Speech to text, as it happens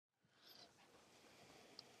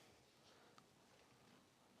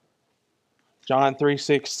John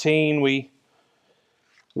 3:16, we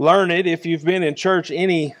learn it. If you've been in church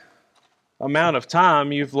any amount of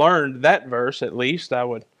time, you've learned that verse at least. I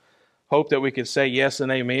would hope that we could say yes and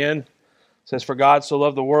amen. It says, "For God so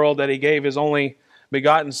loved the world that He gave His only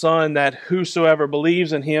begotten Son, that whosoever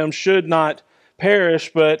believes in Him should not perish,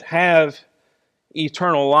 but have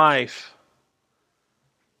eternal life."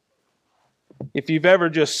 If you've ever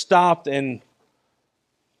just stopped and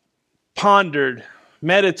pondered,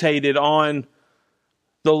 meditated on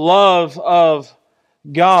the love of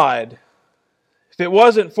God, if it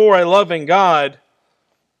wasn't for a loving God,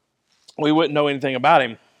 we wouldn't know anything about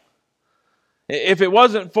Him. If it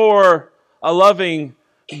wasn't for a loving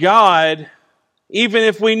God, even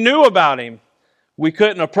if we knew about Him, we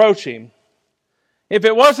couldn't approach Him. If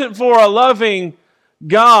it wasn't for a loving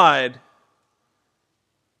God,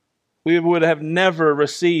 we would have never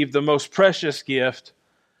received the most precious gift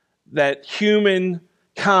that humankind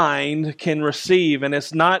can receive. And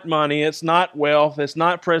it's not money, it's not wealth, it's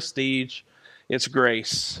not prestige, it's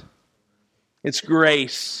grace. It's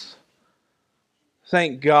grace.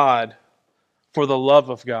 Thank God for the love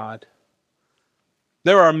of God.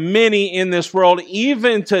 There are many in this world,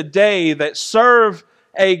 even today, that serve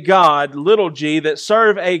a God, little g, that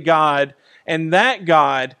serve a God, and that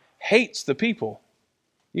God hates the people.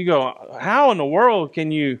 You go, how in the world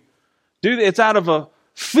can you do that? It's out of a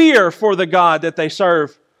fear for the God that they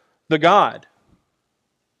serve the God.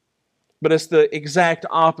 But it's the exact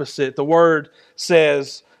opposite. The Word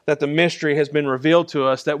says that the mystery has been revealed to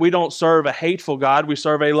us, that we don't serve a hateful God, we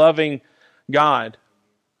serve a loving God.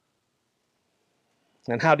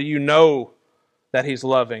 And how do you know that He's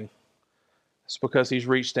loving? It's because He's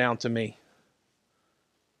reached down to me.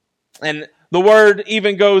 And the Word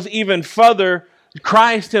even goes even further.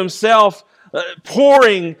 Christ Himself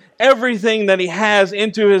pouring everything that He has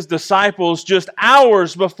into His disciples just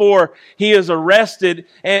hours before He is arrested.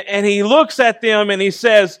 And He looks at them and He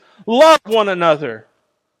says, "Love one another."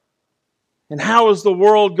 And how is the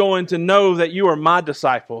world going to know that you are my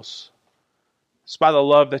disciples? It's by the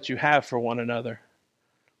love that you have for one another.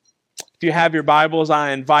 If you have your Bibles,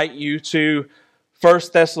 I invite you to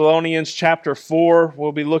 1 Thessalonians chapter 4.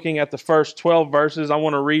 We'll be looking at the first 12 verses. I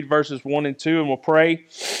want to read verses 1 and 2 and we'll pray.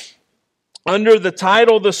 Under the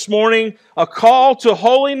title this morning, A Call to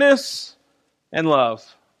Holiness and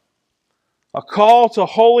Love. A Call to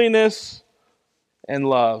Holiness and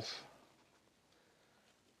Love.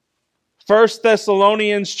 1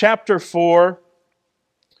 Thessalonians chapter 4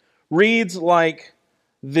 reads like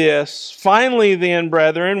this. "Finally then,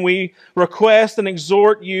 brethren, we request and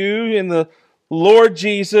exhort you in the Lord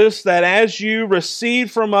Jesus, that as you receive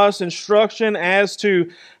from us instruction as to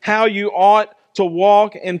how you ought to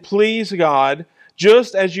walk and please God,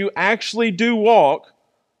 just as you actually do walk,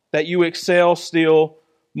 that you excel still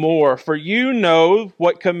more. For you know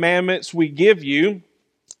what commandments we give you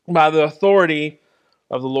by the authority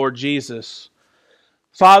of the Lord Jesus."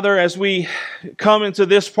 Father, as we come into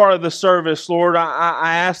this part of the service, Lord,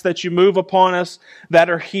 I ask that you move upon us that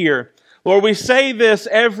are here. Lord, we say this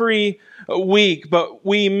every week, but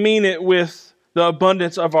we mean it with the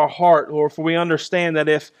abundance of our heart, Lord, for we understand that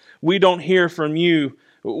if we don't hear from you,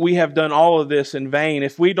 we have done all of this in vain.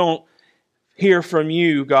 If we don't hear from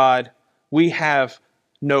you, God, we have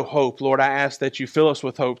no hope. Lord, I ask that you fill us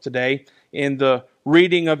with hope today in the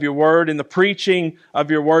reading of your word, in the preaching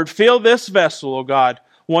of your word. Fill this vessel, O God,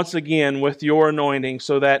 once again with your anointing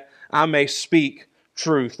so that I may speak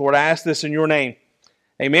truth. Lord, I ask this in your name.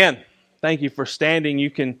 Amen. Thank you for standing.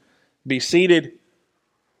 You can be seated.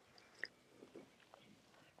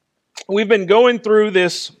 We've been going through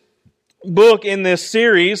this book in this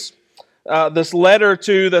series, this letter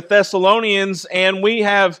to the Thessalonians, and we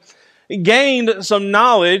have gained some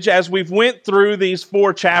knowledge as we've went through these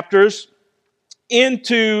 4 chapters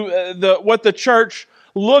into what the church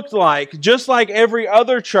looked like. Just like every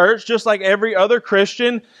other church, just like every other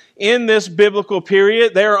Christian in this biblical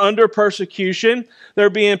period, they're under persecution. They're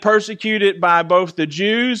being persecuted by both the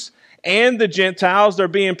Jews and the Gentiles. They're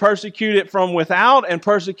being persecuted from without and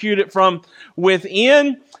persecuted from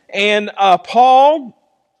within. And Paul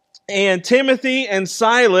and Timothy and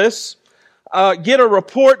Silas get a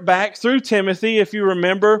report back through Timothy, if you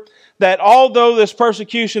remember, that although this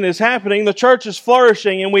persecution is happening, the church is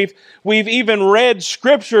flourishing. And we've even read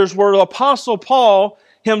scriptures where the Apostle Paul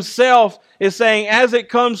himself is saying, as it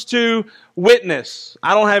comes to witness,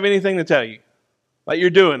 I don't have anything to tell you. Like, you're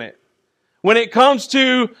doing it. When it comes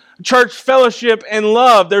to church fellowship and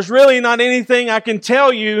love, there's really not anything I can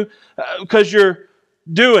tell you because you're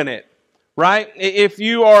doing it, right? If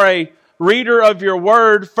you are a reader of your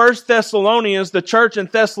word, 1 Thessalonians, the church in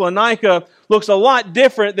Thessalonica, looks a lot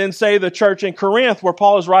different than, say, the church in Corinth, where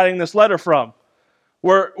Paul is writing this letter from.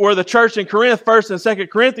 Where the church in Corinth, 1 and 2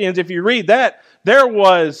 Corinthians, if you read that, there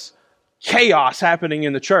was chaos happening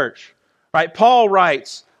in the church. Right? Paul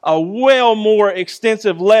writes a well more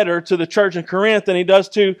extensive letter to the church in Corinth than he does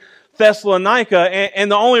to Thessalonica.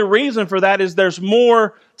 And the only reason for that is there's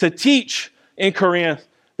more to teach in Corinth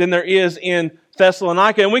than there is in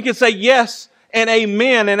Thessalonica. And we can say yes and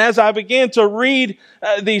amen. And as I begin to read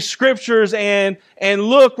these scriptures and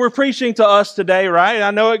look, we're preaching to us today, right? I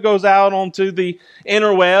know it goes out onto the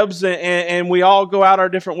interwebs and we all go out our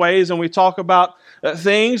different ways and we talk about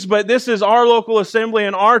things, but this is our local assembly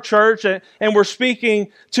and our church, and we're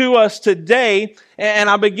speaking to us today. And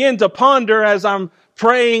I begin to ponder as I'm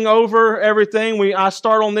praying over everything. I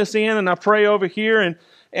start on this end and I pray over here,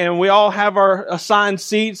 and we all have our assigned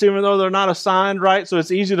seats, even though they're not assigned, right? So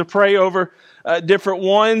it's easy to pray over different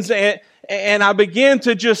ones. And I begin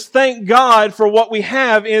to just thank God for what we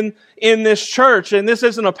have in this church. And this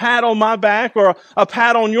isn't a pat on my back or a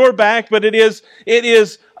pat on your back, but it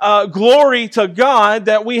is glory to God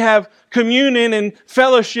that we have communion and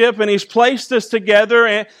fellowship, and He's placed us together.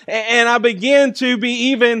 And I begin to be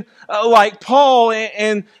even like Paul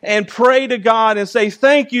and pray to God and say,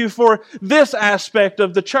 thank you for this aspect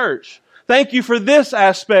of the church. Thank you for this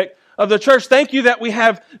aspect of the church. Thank you that we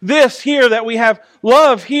have this here, that we have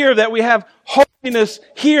love here, that we have holiness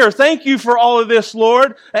here. Thank you for all of this,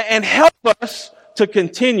 Lord, and help us to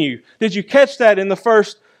continue. Did you catch that in the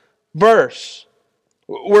first verse?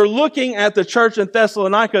 We're looking at the church in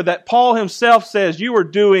Thessalonica that Paul himself says, you are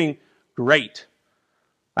doing great.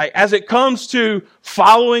 As it comes to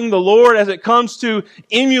following the Lord, as it comes to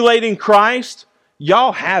emulating Christ,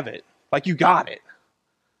 y'all have it. You got it.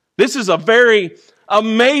 This is a very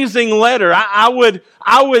amazing letter. I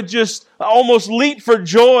would just almost leap for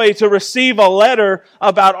joy to receive a letter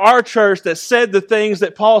about our church that said the things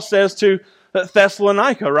that Paul says to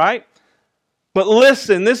Thessalonica, right? But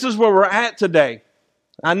listen, this is where we're at today.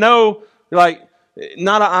 I know,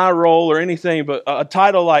 not an eye roll or anything, but a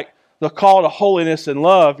title like The Call to Holiness and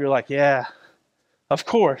Love, you're like, yeah, of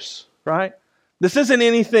course, right? This isn't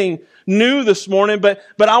anything new this morning, but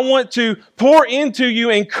I want to pour into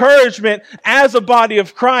you encouragement as a body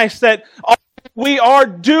of Christ that we are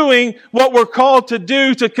doing what we're called to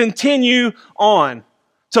do, to continue on,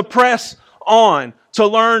 to press on, to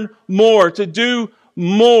learn more, to do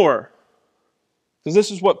more. Because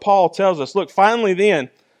this is what Paul tells us. Look, finally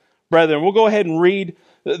then, brethren, we'll go ahead and read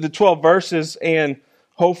the 12 verses, and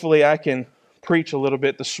hopefully I can preach a little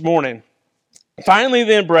bit this morning. Finally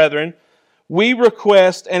then, brethren, we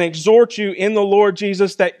request and exhort you in the Lord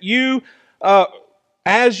Jesus that you,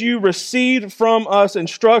 as you received from us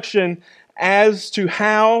instruction as to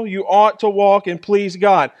how you ought to walk and please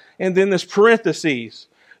God. And then this parentheses,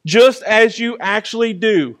 just as you actually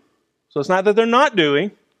do. So it's not that they're not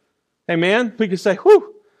doing. Amen? We can say,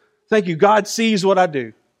 whew, thank you. God sees what I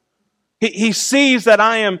do. He sees that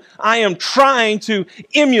I am trying to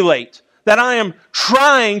emulate, that I am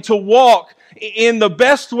trying to walk in the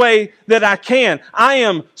best way that I can. I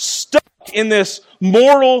am stuck in this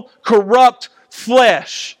mortal, corrupt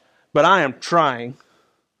flesh, but I am trying.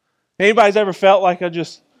 Anybody's ever felt like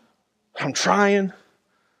I'm trying?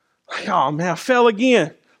 Oh man, I fell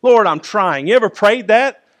again. Lord, I'm trying. You ever prayed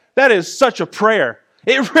that? That is such a prayer.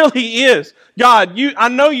 It really is. God, I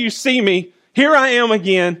know you see me. Here I am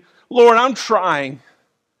again. Lord, I'm trying.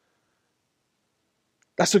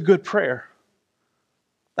 That's a good prayer.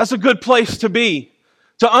 That's a good place to be.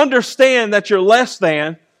 To understand that you're less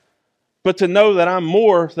than, but to know that I'm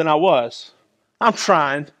more than I was. I'm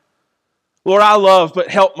trying. Lord, I love, but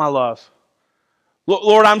help my love.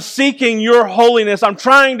 Lord, I'm seeking your holiness. I'm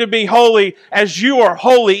trying to be holy as you are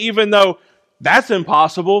holy, even though that's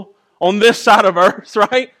impossible on this side of earth,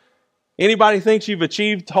 right? Anybody thinks you've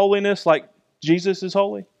achieved holiness like Jesus is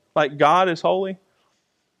holy? Like God is holy?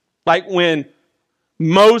 Like when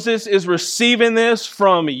Moses is receiving this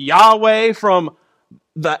from Yahweh, from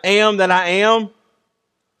the am that I am,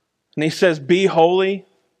 and he says, be holy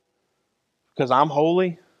because I'm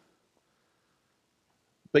holy.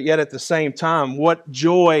 But yet at the same time, what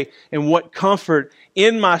joy and what comfort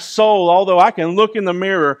in my soul, although I can look in the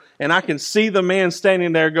mirror and I can see the man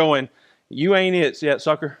standing there going, you ain't it yet,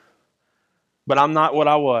 sucker. But I'm not what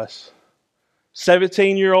I was.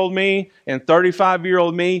 17-year-old me and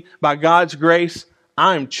 35-year-old me, by God's grace,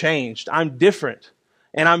 I'm changed. I'm different.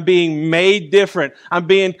 And I'm being made different. I'm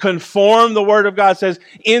being conformed, the Word of God says,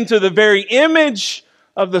 into the very image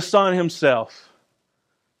of the Son Himself.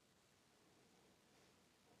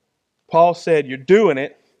 Paul said, you're doing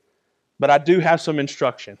it, but I do have some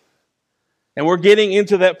instruction. And we're getting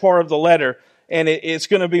into that part of the letter, and it's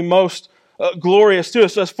going to be most glorious to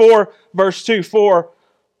us. That's 4 verse 2. For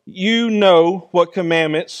you know what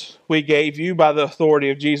commandments we gave you by the authority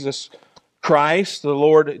of Jesus Christ, the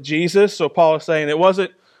Lord Jesus. So Paul is saying it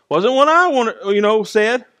wasn't what I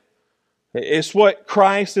said. It's what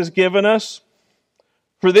Christ has given us.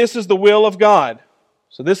 For this is the will of God.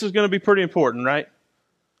 So this is going to be pretty important, right?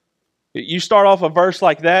 You start off a verse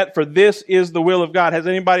like that, for this is the will of God. Has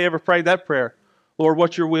anybody ever prayed that prayer? Lord,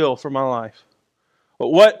 what's your will for my life?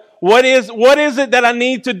 What is it that I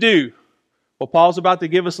need to do? Well, Paul's about to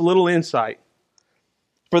give us a little insight.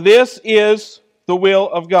 For this is the will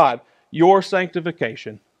of God, your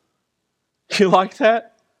sanctification. You like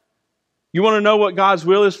that? You want to know what God's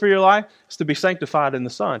will is for your life? It's to be sanctified in the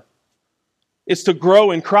Son. It's to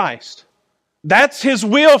grow in Christ. That's His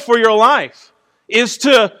will for your life, is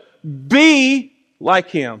to be like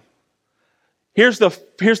Him. Here's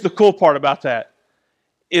the cool part about that,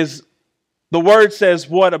 is the Word says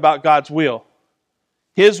what about God's will?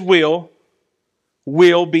 His will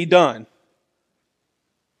be done.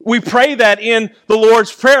 We pray that in the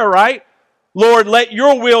Lord's Prayer, right? Lord, let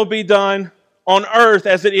your will be done on earth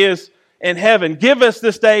as it is in heaven. Give us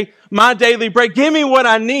this day my daily bread. Give me what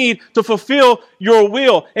I need to fulfill your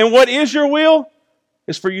will. And what is your will?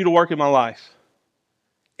 It's for you to work in my life.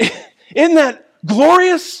 Isn't that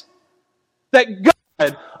glorious? That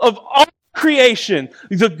God of all creation,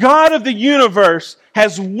 the God of the universe,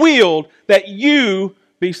 has willed that you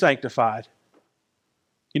be sanctified.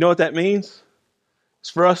 You know what that means? It's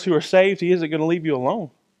for us who are saved, He isn't going to leave you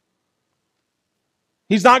alone.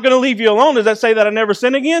 He's not going to leave you alone. Does that say that I never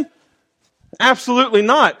sin again? Absolutely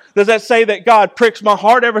not. Does that say that God pricks my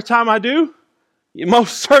heart every time I do?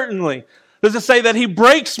 Most certainly. Does it say that He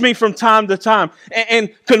breaks me from time to time and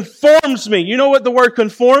conforms me? You know what the word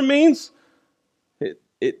conform means?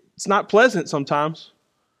 It's not pleasant sometimes.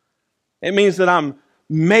 It means that I'm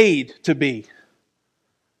made to be.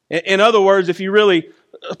 In other words, if you really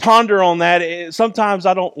ponder on that, sometimes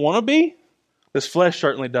I don't want to be. This flesh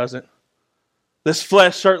certainly doesn't. This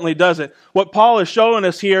flesh certainly doesn't. What Paul is showing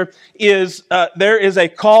us here is there is a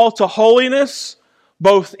call to holiness,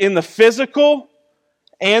 both in the physical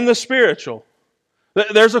and the spiritual.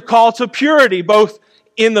 There's a call to purity, both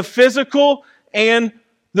in the physical and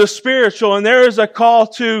the spiritual. And there is a call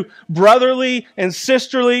to brotherly and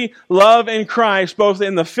sisterly love in Christ, both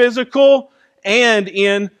in the physical and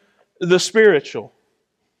in the spiritual.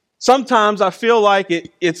 Sometimes I feel like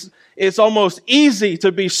it's almost easy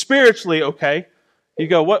to be spiritually okay. You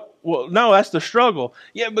go, what? Well, no, that's the struggle.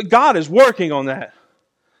 Yeah, but God is working on that,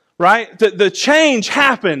 right? The change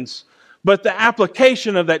happens, but the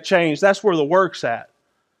application of that change, that's where the work's at.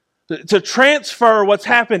 To transfer what's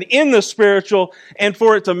happened in the spiritual and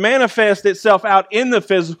for it to manifest itself out in the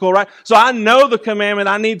physical, right? So I know the commandment,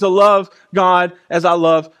 I need to love God as I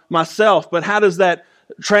love myself. But how does that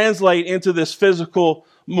translate into this physical,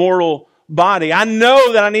 mortal body? I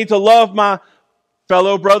know that I need to love my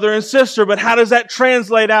fellow brother and sister, but how does that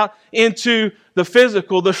translate out into the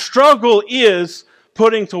physical? The struggle is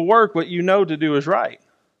putting to work what you know to do is right.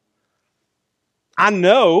 I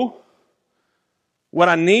know what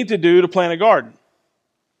I need to do to plant a garden.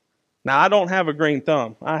 Now, I don't have a green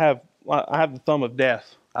thumb. I have the thumb of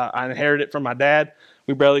death. I inherited it from my dad.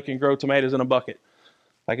 We barely can grow tomatoes in a bucket.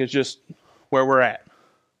 Like, it's just where we're at.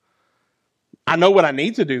 I know what I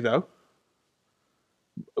need to do, though.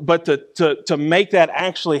 But to make that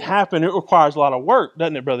actually happen, it requires a lot of work,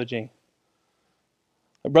 doesn't it, Brother Gene?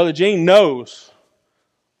 Brother Gene knows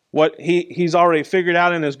what he's already figured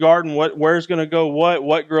out in his garden, where's going to go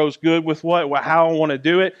what grows good with what, how I want to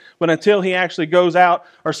do it. But until he actually goes out,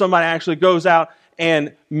 or somebody actually goes out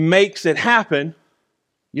and makes it happen,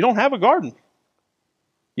 you don't have a garden.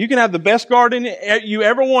 You can have the best garden you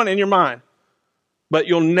ever want in your mind, but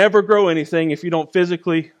you'll never grow anything if you don't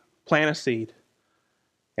physically plant a seed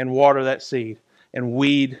and water that seed and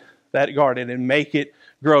weed that garden and make it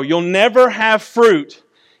grow. You'll never have fruit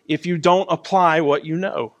if you don't apply what you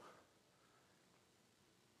know.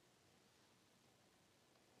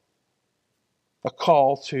 A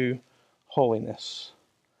call to holiness.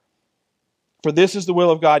 For this is the will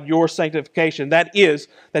of God, your sanctification. That is,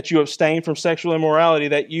 that you abstain from sexual immorality,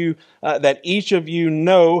 that each of you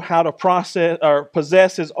know how to process or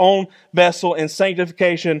possess his own vessel in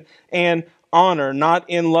sanctification and honor, not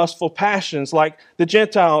in lustful passions like the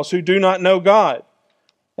Gentiles who do not know God.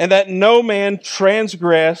 And that no man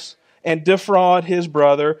transgress and defraud his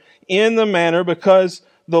brother in the manner, because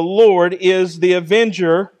the Lord is the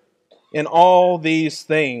avenger in all these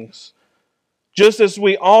things. Just as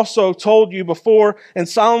we also told you before and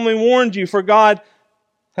solemnly warned you, for God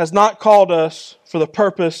has not called us for the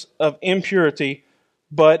purpose of impurity,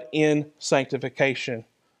 but in sanctification.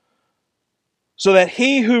 So that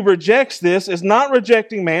he who rejects this is not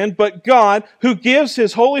rejecting man, but God, who gives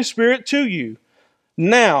his Holy Spirit to you.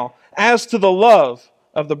 Now, as to the love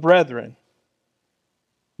of the brethren,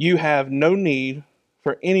 you have no need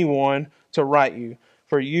for anyone to write you,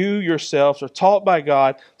 for you yourselves are taught by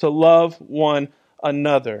God to love one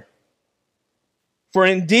another. For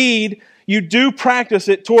indeed, you do practice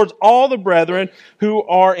it towards all the brethren who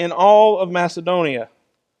are in all of Macedonia.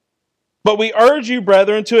 But we urge you,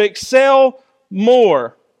 brethren, to excel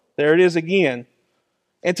more. There it is again.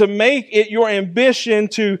 And to make it your ambition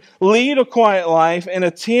to lead a quiet life and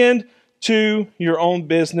attend to your own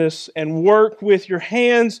business and work with your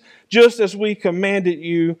hands just as we commanded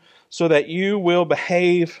you, so that you will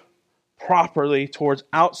behave properly towards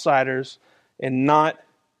outsiders and not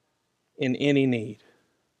in any need.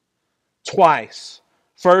 Twice.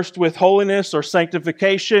 First with holiness or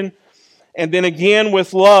sanctification, and then again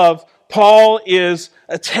with love. Paul is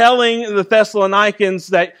telling the Thessalonians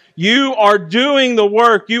that you are doing the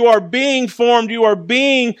work, you are being formed, you are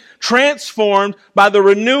being transformed by the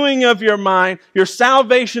renewing of your mind. Your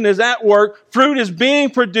salvation is at work, fruit is being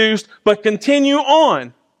produced, but continue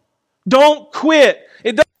on. Don't quit.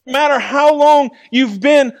 It doesn't matter how long you've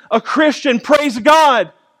been a Christian, praise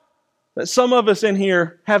God, that some of us in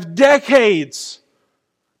here have decades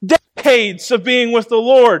of being with the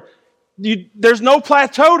Lord. There's no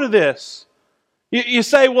plateau to this. You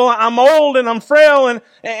say, well, I'm old and I'm frail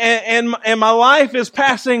and my life is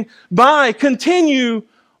passing by. Continue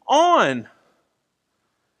on.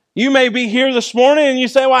 You may be here this morning and you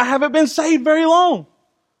say, well, I haven't been saved very long.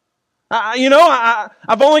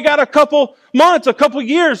 I've only got a couple months, a couple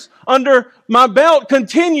years under my belt.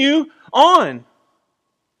 Continue on.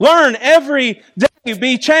 Learn every day.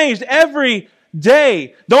 Be changed every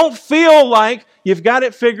day. Don't feel like you've got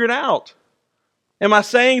it figured out. Am I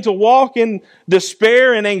saying to walk in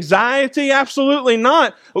despair and anxiety? Absolutely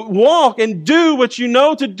not. Walk and do what you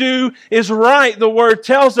know to do is right. The Word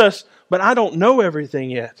tells us, but I don't know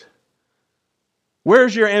everything yet.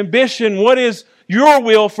 Where's your ambition? What is your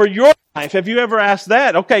will for your life? Have you ever asked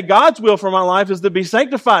that? Okay, God's will for my life is to be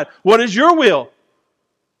sanctified. What is your will?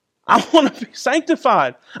 I want to be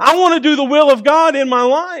sanctified. I want to do the will of God in my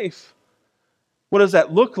life. What does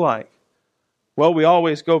that look like? Well, we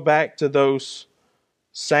always go back to those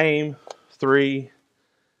same three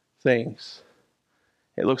things.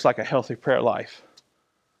 It looks like a healthy prayer life,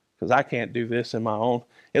 because I can't do this in my own.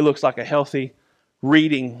 It looks like a healthy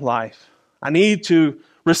reading life. I need to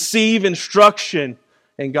receive instruction,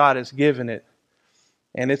 and God has given it.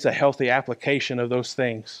 And it's a healthy application of those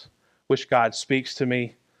things, which God speaks to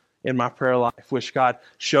me in my prayer life, which God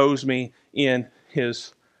shows me in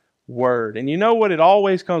His Word. And you know what it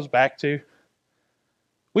always comes back to?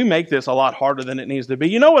 We make this a lot harder than it needs to be.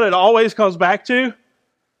 You know what it always comes back to?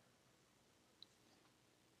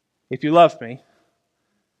 If you love me,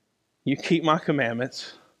 you keep my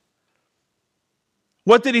commandments.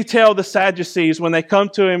 What did He tell the Sadducees when they come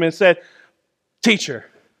to Him and said, teacher,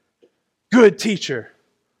 good teacher,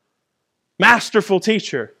 masterful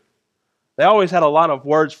teacher? They always had a lot of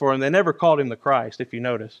words for Him. They never called Him the Christ, if you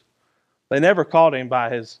notice. They never called Him by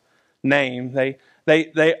His name. They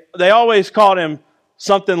always called Him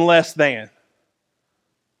something less than.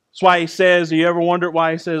 That's why He says, you ever wondered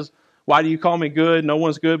why He says, why do you call me good? No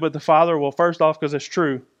one's good but the Father. Well, first off, because it's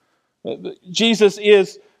true. Jesus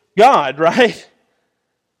is God, right?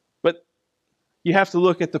 But you have to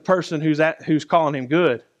look at the person who's calling Him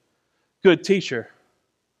good. Good teacher.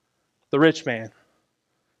 The rich man.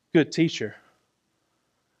 Good teacher.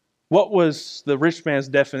 What was the rich man's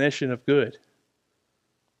definition of good?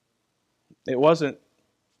 It wasn't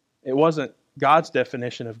God's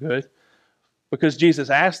definition of good, because Jesus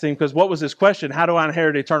asked him, because what was his question? How do I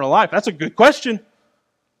inherit eternal life? That's a good question.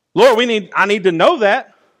 Lord, I need to know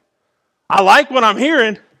that. I like what I'm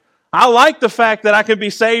hearing. I like the fact that I can be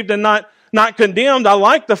saved and not condemned. I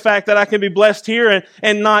like the fact that I can be blessed here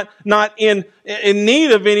and not in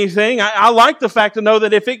need of anything. I like the fact to know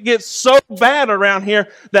that if it gets so bad around here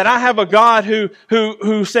that I have a God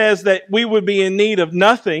who says that we would be in need of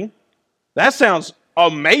nothing. That sounds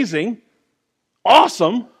amazing.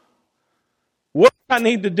 Awesome. What do I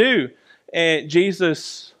need to do? And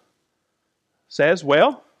Jesus says,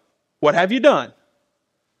 well, what have you done?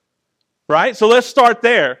 Right? So let's start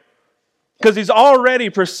there. Because He's already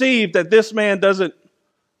perceived that this man doesn't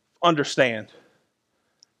understand.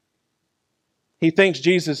 He thinks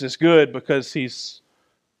Jesus is good because He's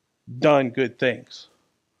done good things.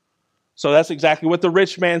 So that's exactly what the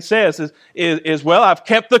rich man says is well, I've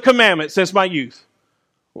kept the commandment since my youth.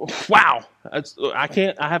 Wow. I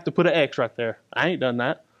have to put an X right there. I ain't done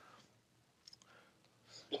that.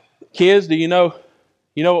 Kids, do you know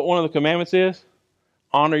what one of the commandments is?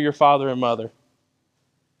 Honor your father and mother.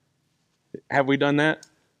 Have we done that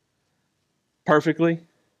perfectly?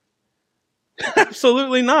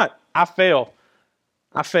 Absolutely not. I fail.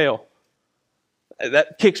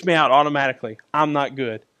 That kicks me out automatically. I'm not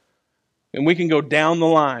good. And we can go down the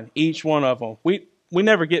line, each one of them. We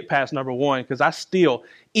never get past number one because I still,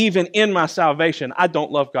 even in my salvation, I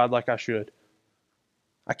don't love God like I should.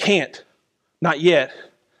 I can't. Not yet.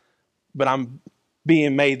 But I'm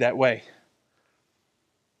being made that way.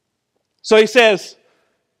 So he says,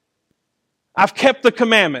 I've kept the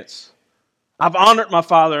commandments. I've honored my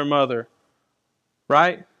father and mother.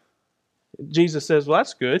 Right? Jesus says, well,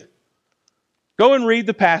 that's good. Go and read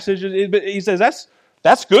the passage. He says,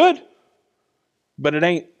 that's good. But it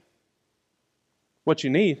ain't what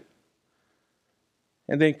you need.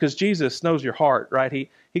 And then, because Jesus knows your heart, right?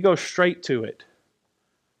 He goes straight to it.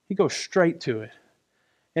 He goes straight to it.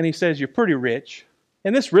 And he says, you're pretty rich.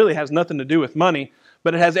 And this really has nothing to do with money,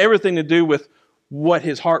 but it has everything to do with what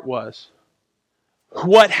his heart was.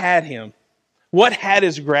 What had him? What had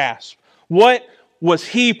his grasp? What was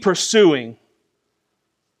he pursuing?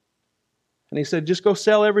 And he said, just go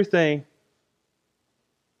sell everything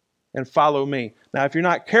and follow me. Now, if you're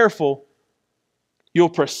not careful, you'll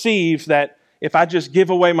perceive that if I just give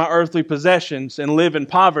away my earthly possessions and live in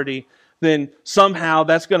poverty, then somehow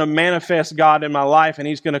that's going to manifest God in my life and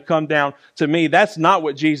He's going to come down to me. That's not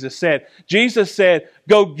what Jesus said. Jesus said,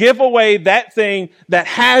 go give away that thing that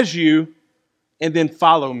has you and then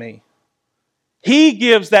follow me. He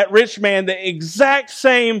gives that rich man the exact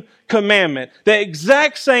same commandment, the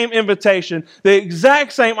exact same invitation, the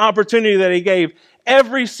exact same opportunity that He gave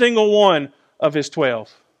every single one of His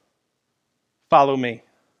 12. Follow me.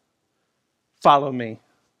 Follow me.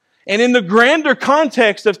 And in the grander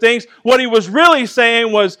context of things, what He was really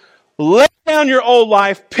saying was, lay down your old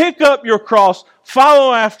life, pick up your cross,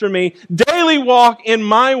 follow after me, daily walk in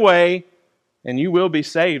my way, and you will be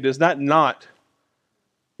saved. Is that not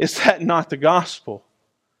the gospel?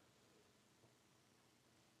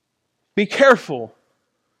 Be careful.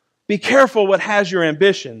 Be careful what has your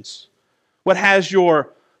ambitions, what has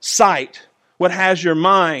your sight, what has your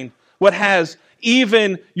mind, what has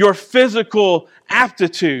even your physical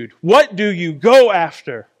aptitude. What do you go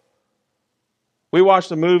after? We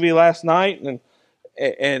watched a movie last night and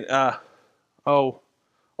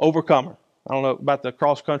Overcomer. I don't know about the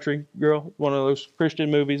cross-country girl, one of those Christian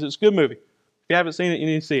movies. It's a good movie. If you haven't seen it, you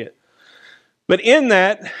need to see it. But in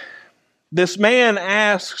that, this man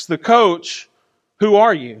asks the coach, who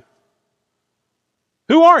are you?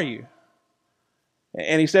 Who are you?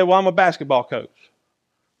 And he said, well, I'm a basketball coach.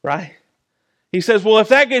 Right? He says, well, if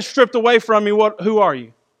that gets stripped away from you, who are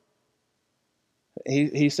you?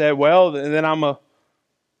 He said, well, then I'm a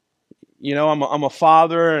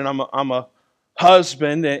father and I'm a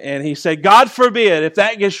husband. And he said, God forbid, if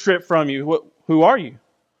that gets stripped from you, who are you?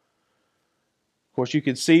 Of course, you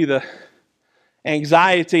could see the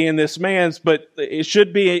anxiety in this man's, but it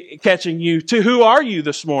should be catching you too. Who are you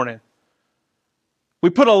this morning? We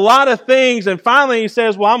put a lot of things, and finally he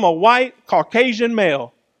says, well, I'm a white Caucasian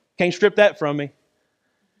male. Can't strip that from me.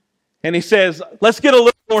 And he says, let's get a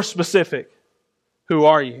little more specific. Who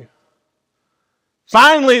are you?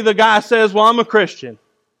 Finally, the guy says, well, I'm a Christian.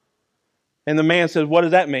 And the man says, what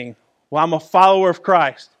does that mean? Well, I'm a follower of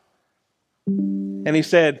Christ. And he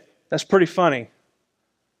said, that's pretty funny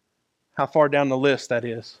how far down the list that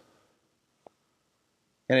is.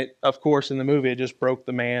 And it, of course, in the movie, it just broke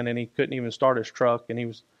the man and he couldn't even start his truck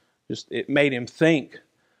and it made him think.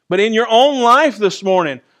 But in your own life this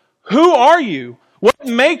morning, who are you? What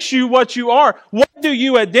makes you what you are? What do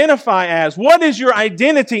you identify as? What is your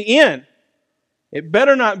identity in? It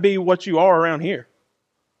better not be what you are around here.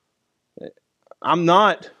 I'm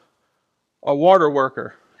not a water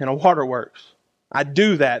worker in a waterworks. I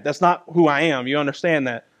do that. That's not who I am. You understand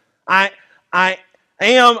that? I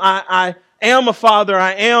am a father.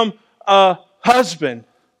 I am a husband.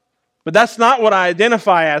 But that's not what I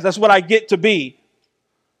identify as. That's what I get to be.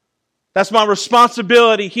 That's my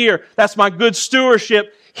responsibility here. That's my good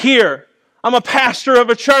stewardship here. I'm a pastor of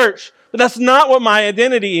a church, but that's not what my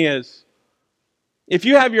identity is. If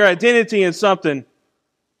you have your identity in something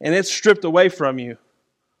and it's stripped away from you,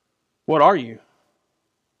 what are you?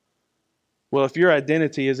 Well, if your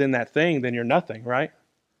identity is in that thing, then you're nothing, right?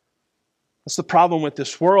 That's the problem with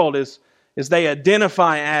this world is they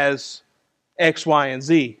identify as X, Y, and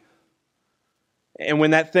Z. And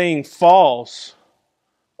when that thing falls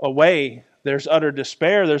away. There's utter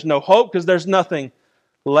despair. There's no hope because there's nothing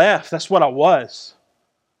left. That's what I was.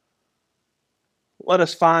 Let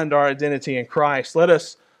us find our identity in Christ. Let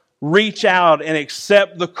us reach out and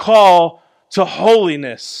accept the call to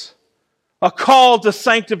holiness, a call to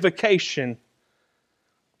sanctification.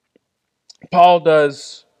 Paul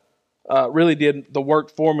really did the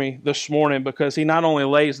work for me this morning, because he not only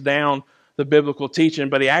lays down the biblical teaching,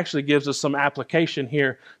 but he actually gives us some application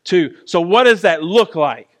here too. So what does that look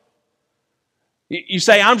like? You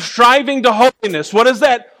say, I'm striving to holiness. What does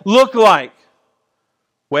that look like?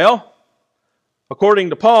 Well, according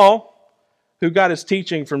to Paul, who got his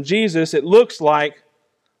teaching from Jesus, it looks like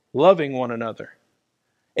loving one another.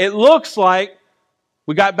 It looks like,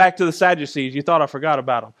 we got back to the Sadducees. You thought I forgot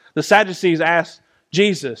about them. The Sadducees asked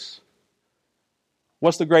Jesus,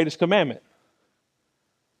 what's the greatest commandment?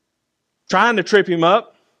 Trying to trip him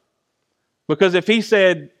up, because if he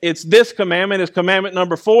said it's this commandment, it's commandment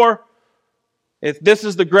number 4, if this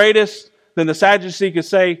is the greatest, then the Sadducee could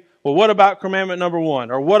say, well, what about commandment number 1?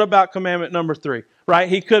 Or what about commandment number 3? Right?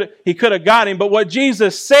 He could have got him. But what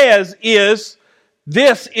Jesus says is,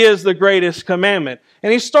 this is the greatest commandment.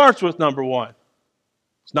 And he starts with number 1.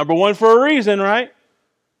 It's number 1 for a reason, right?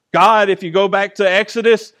 God, if you go back to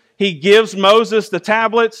Exodus, He gives Moses the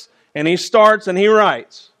tablets, and he starts and he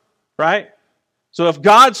writes. Right? So if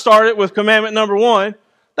God started with commandment number 1,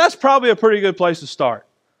 that's probably a pretty good place to start.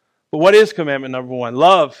 But what is commandment number 1?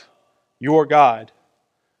 Love your God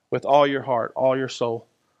with all your heart, all your soul,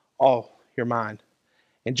 all your mind.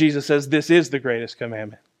 And Jesus says this is the greatest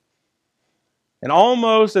commandment. And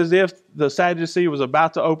almost as if the Sadducee was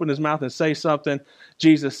about to open his mouth and say something,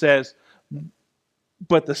 Jesus says,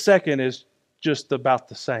 but the second is just about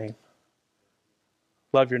the same.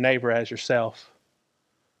 Love your neighbor as yourself.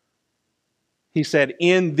 He said,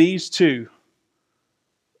 in these two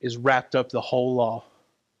is wrapped up the whole law.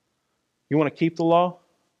 You want to keep the law?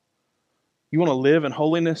 You want to live in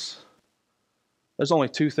holiness? There's only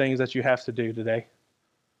 2 things that you have to do today.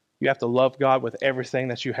 You have to love God with everything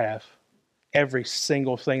that you have. Every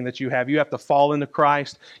single thing that you have. You have to fall into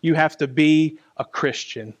Christ. You have to be a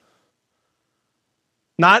Christian.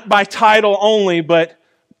 Not by title only, but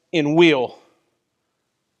in will.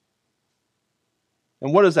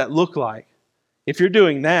 And what does that look like? If you're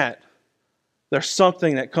doing that, there's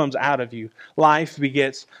something that comes out of you. Life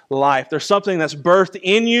begets life. There's something that's birthed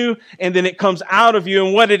in you, and then it comes out of you.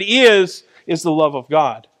 And what it is the love of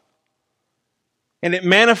God. And it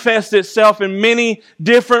manifests itself in many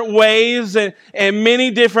different ways and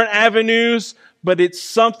many different avenues, but it's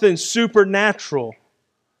something supernatural.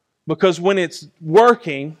 Because when it's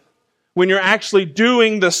working, when you're actually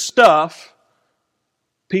doing the stuff,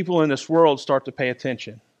 people in this world start to pay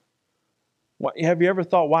attention. Have you ever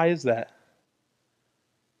thought, why is that?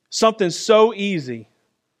 Something so easy,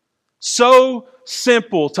 so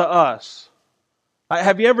simple to us.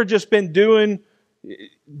 Have you ever just been doing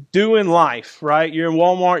life, right? You're in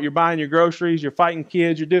Walmart, you're buying your groceries, you're fighting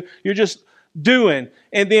kids, you're just doing.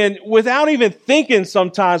 And then without even thinking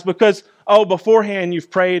sometimes, because, beforehand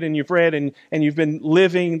you've prayed and you've read and you've been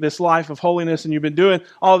living this life of holiness and you've been doing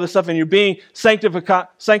all this stuff and you're being sanctified.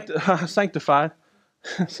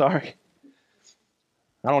 Sorry.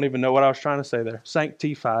 I don't even know what I was trying to say there.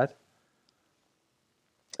 Sanctified.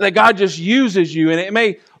 That God just uses you, and it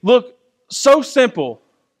may look so simple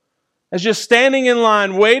as just standing in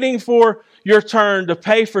line, waiting for your turn to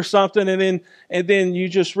pay for something, and then you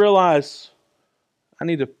just realize, I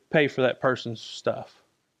need to pay for that person's stuff.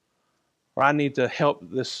 Or I need to help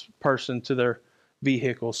this person to their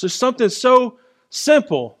vehicle. So something so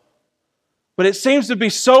simple, but it seems to be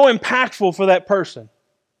so impactful for that person.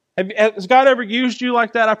 Has God ever used you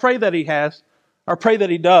like that? I pray that He has. I pray that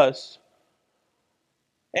He does.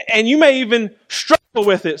 And you may even struggle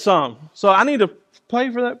with it some. So I need to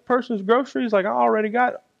pay for that person's groceries. Like, I already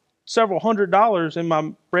got several $100s in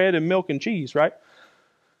my bread and milk and cheese, right?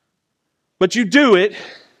 But you do it.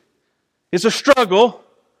 It's a struggle.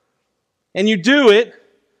 And you do it.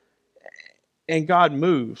 And God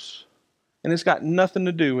moves. And it's got nothing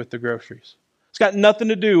to do with the groceries. It's got nothing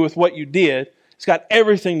to do with what you did. It's got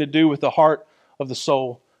everything to do with the heart of the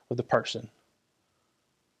soul of the person.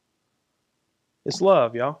 It's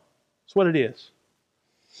love, y'all. It's what it is.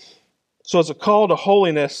 So it's a call to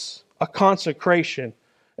holiness, a consecration.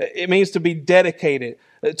 It means to be dedicated,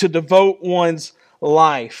 to devote one's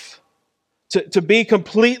life, to be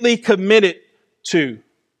completely committed to.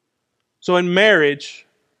 So in marriage,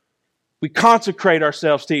 we consecrate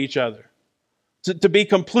ourselves to each other, to be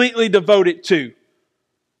completely devoted to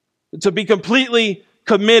be completely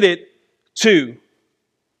committed to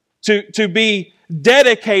be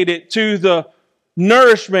dedicated to the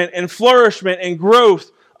nourishment and flourishment and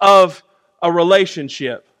growth of a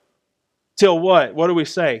relationship. Till what? What do we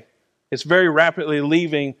say? It's very rapidly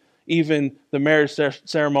leaving even the marriage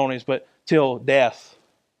ceremonies, but till death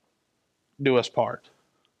do us part.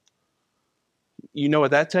 You know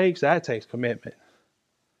what that takes? That takes commitment.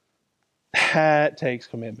 That takes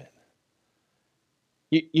commitment.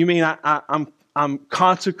 You mean I'm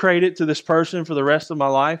consecrated to this person for the rest of my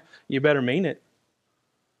life? You better mean it.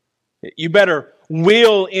 You better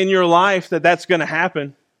will in your life that that's going to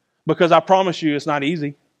happen, because I promise you it's not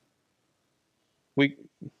easy.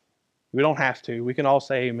 We don't have to. We can all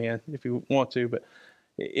say amen if you want to, but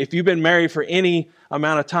if you've been married for any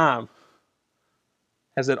amount of time,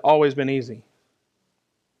 has it always been easy?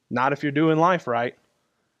 Not if you're doing life right.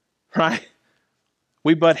 Right?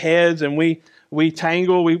 We butt heads and we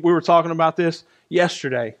tangle. We were talking about this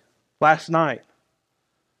last night.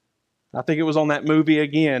 I think it was on that movie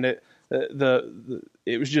again. It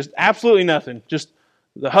was just absolutely nothing. Just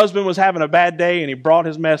the husband was having a bad day and he brought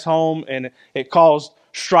his mess home and it caused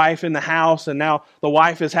strife in the house, and now the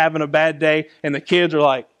wife is having a bad day and the kids are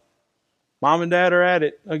like, Mom and Dad are at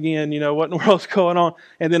it again. What in the world's going on?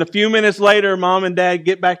 And then a few minutes later, Mom and Dad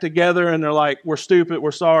get back together and they're like, we're stupid,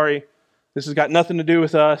 we're sorry. This has got nothing to do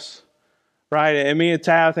with us. Right? And me and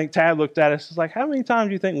Tab, I think Tab looked at us. It's like, how many times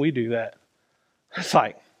do you think we do that? It's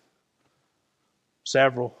like,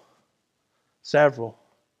 several.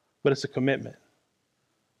 But it's a commitment.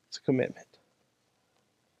 It's a commitment.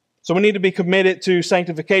 So we need to be committed to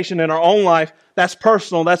sanctification in our own life. That's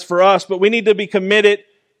personal, that's for us. But we need to be committed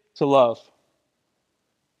to love.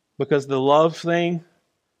 Because the love thing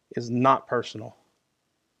is not personal.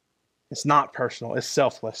 It's not personal. It's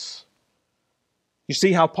selfless. You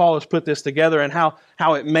see how Paul has put this together and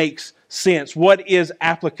how it makes sense. What is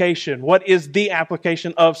application? What is the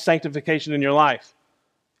application of sanctification in your life?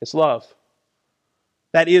 It's love.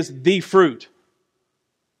 That is the fruit.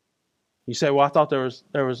 You say, well, I thought there was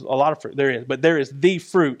a lot of fruit. There is. But there is the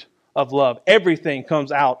fruit of love. Everything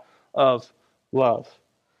comes out of love.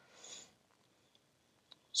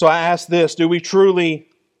 So I ask this, do we truly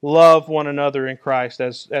love one another in Christ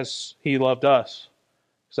as He loved us?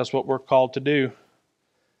 Because that's what we're called to do.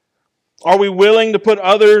 Are we willing to put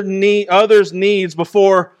others' needs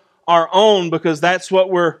before our own, because that's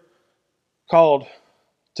what we're called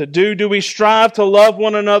to do? Do we strive to love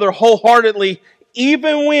one another wholeheartedly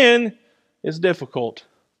even when it's difficult?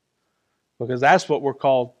 Because that's what we're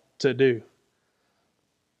called to do.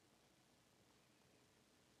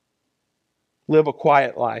 Live a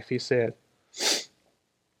quiet life, he said.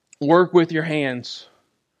 Work with your hands.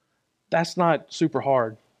 That's not super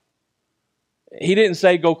hard. He didn't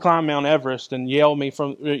say go climb Mount Everest and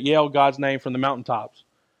yell God's name from the mountaintops.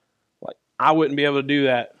 Like, I wouldn't be able to do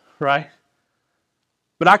that, right?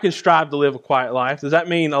 But I can strive to live a quiet life. Does that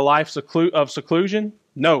mean a life of seclusion?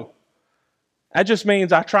 No. That just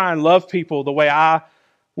means I try and love people the way I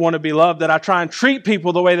want to be loved, that I try and treat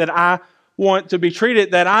people the way that I want to be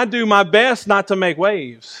treated, that I do my best not to make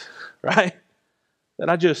waves, right? That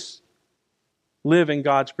I just live in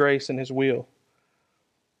God's grace and His will.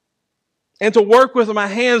 And to work with my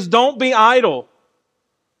hands, don't be idle.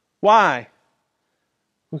 Why?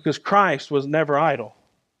 Because Christ was never idle.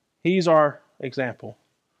 He's our example.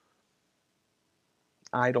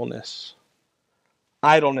 Idleness.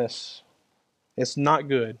 It's not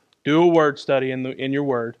good. Do a word study in your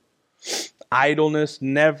word. Idleness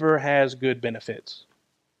never has good benefits.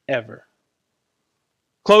 Ever.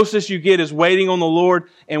 Closest you get is waiting on the Lord,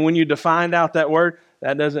 and when you define out that word,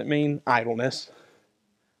 that doesn't mean idleness.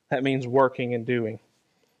 That means working and doing.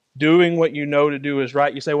 Doing what you know to do is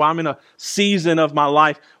right. You say, well, I'm in a season of my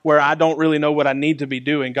life where I don't really know what I need to be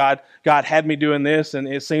doing. God had me doing this, and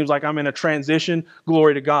it seems like I'm in a transition.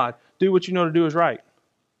 Glory to God. Do what you know to do is right.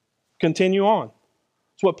 Continue on.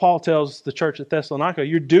 That's what Paul tells the church at Thessalonica.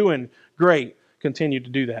 You're doing great. Continue to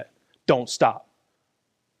do that. Don't stop.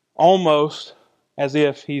 Almost as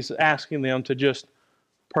if he's asking them to just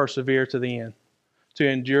persevere to the end. To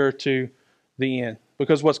endure to the end.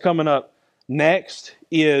 Because what's coming up next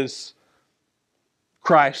is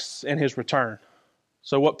Christ and His return.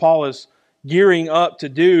 So what Paul is gearing up to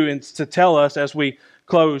do and to tell us as we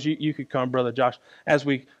close, you could come, Brother Josh, as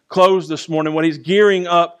we close this morning, what he's gearing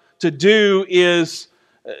up to do is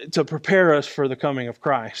to prepare us for the coming of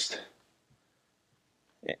Christ.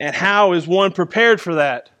 And how is one prepared for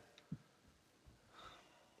that?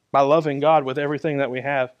 By loving God with everything that we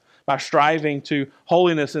have, by striving to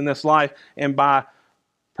holiness in this life, and by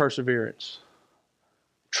perseverance.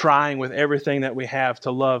 Trying with everything that we have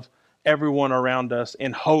to love everyone around us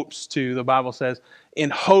in hopes the Bible says, in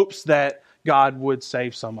hopes that God would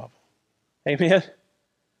save some of them. Amen.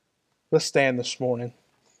 Let's stand this morning.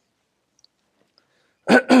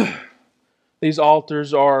 These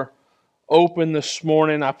altars are open this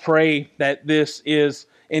morning. I pray that this is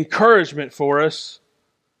encouragement for us.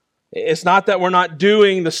 It's not that we're not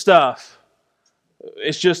doing the stuff.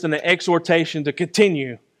 It's just an exhortation to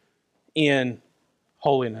continue in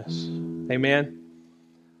holiness. Amen.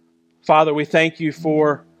 Father, we thank you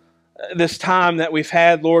for this time that we've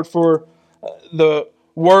had, Lord, for the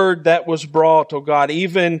word that was brought, oh God,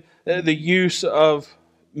 even the use of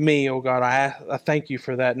me, oh God. I thank you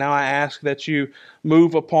for that. Now I ask that you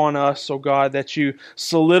move upon us, oh God, that you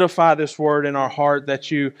solidify this word in our heart,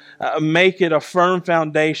 that you make it a firm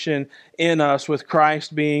foundation in us with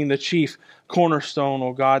Christ being the chief cornerstone,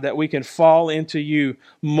 oh God, that we can fall into you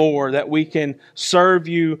more, that we can serve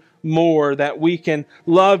you more, that we can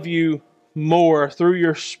love you more through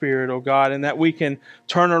your Spirit, oh God, and that we can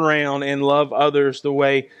turn around and love others the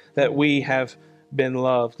way that we have been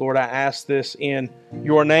loved. Lord, I ask this in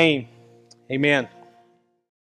your name. Amen.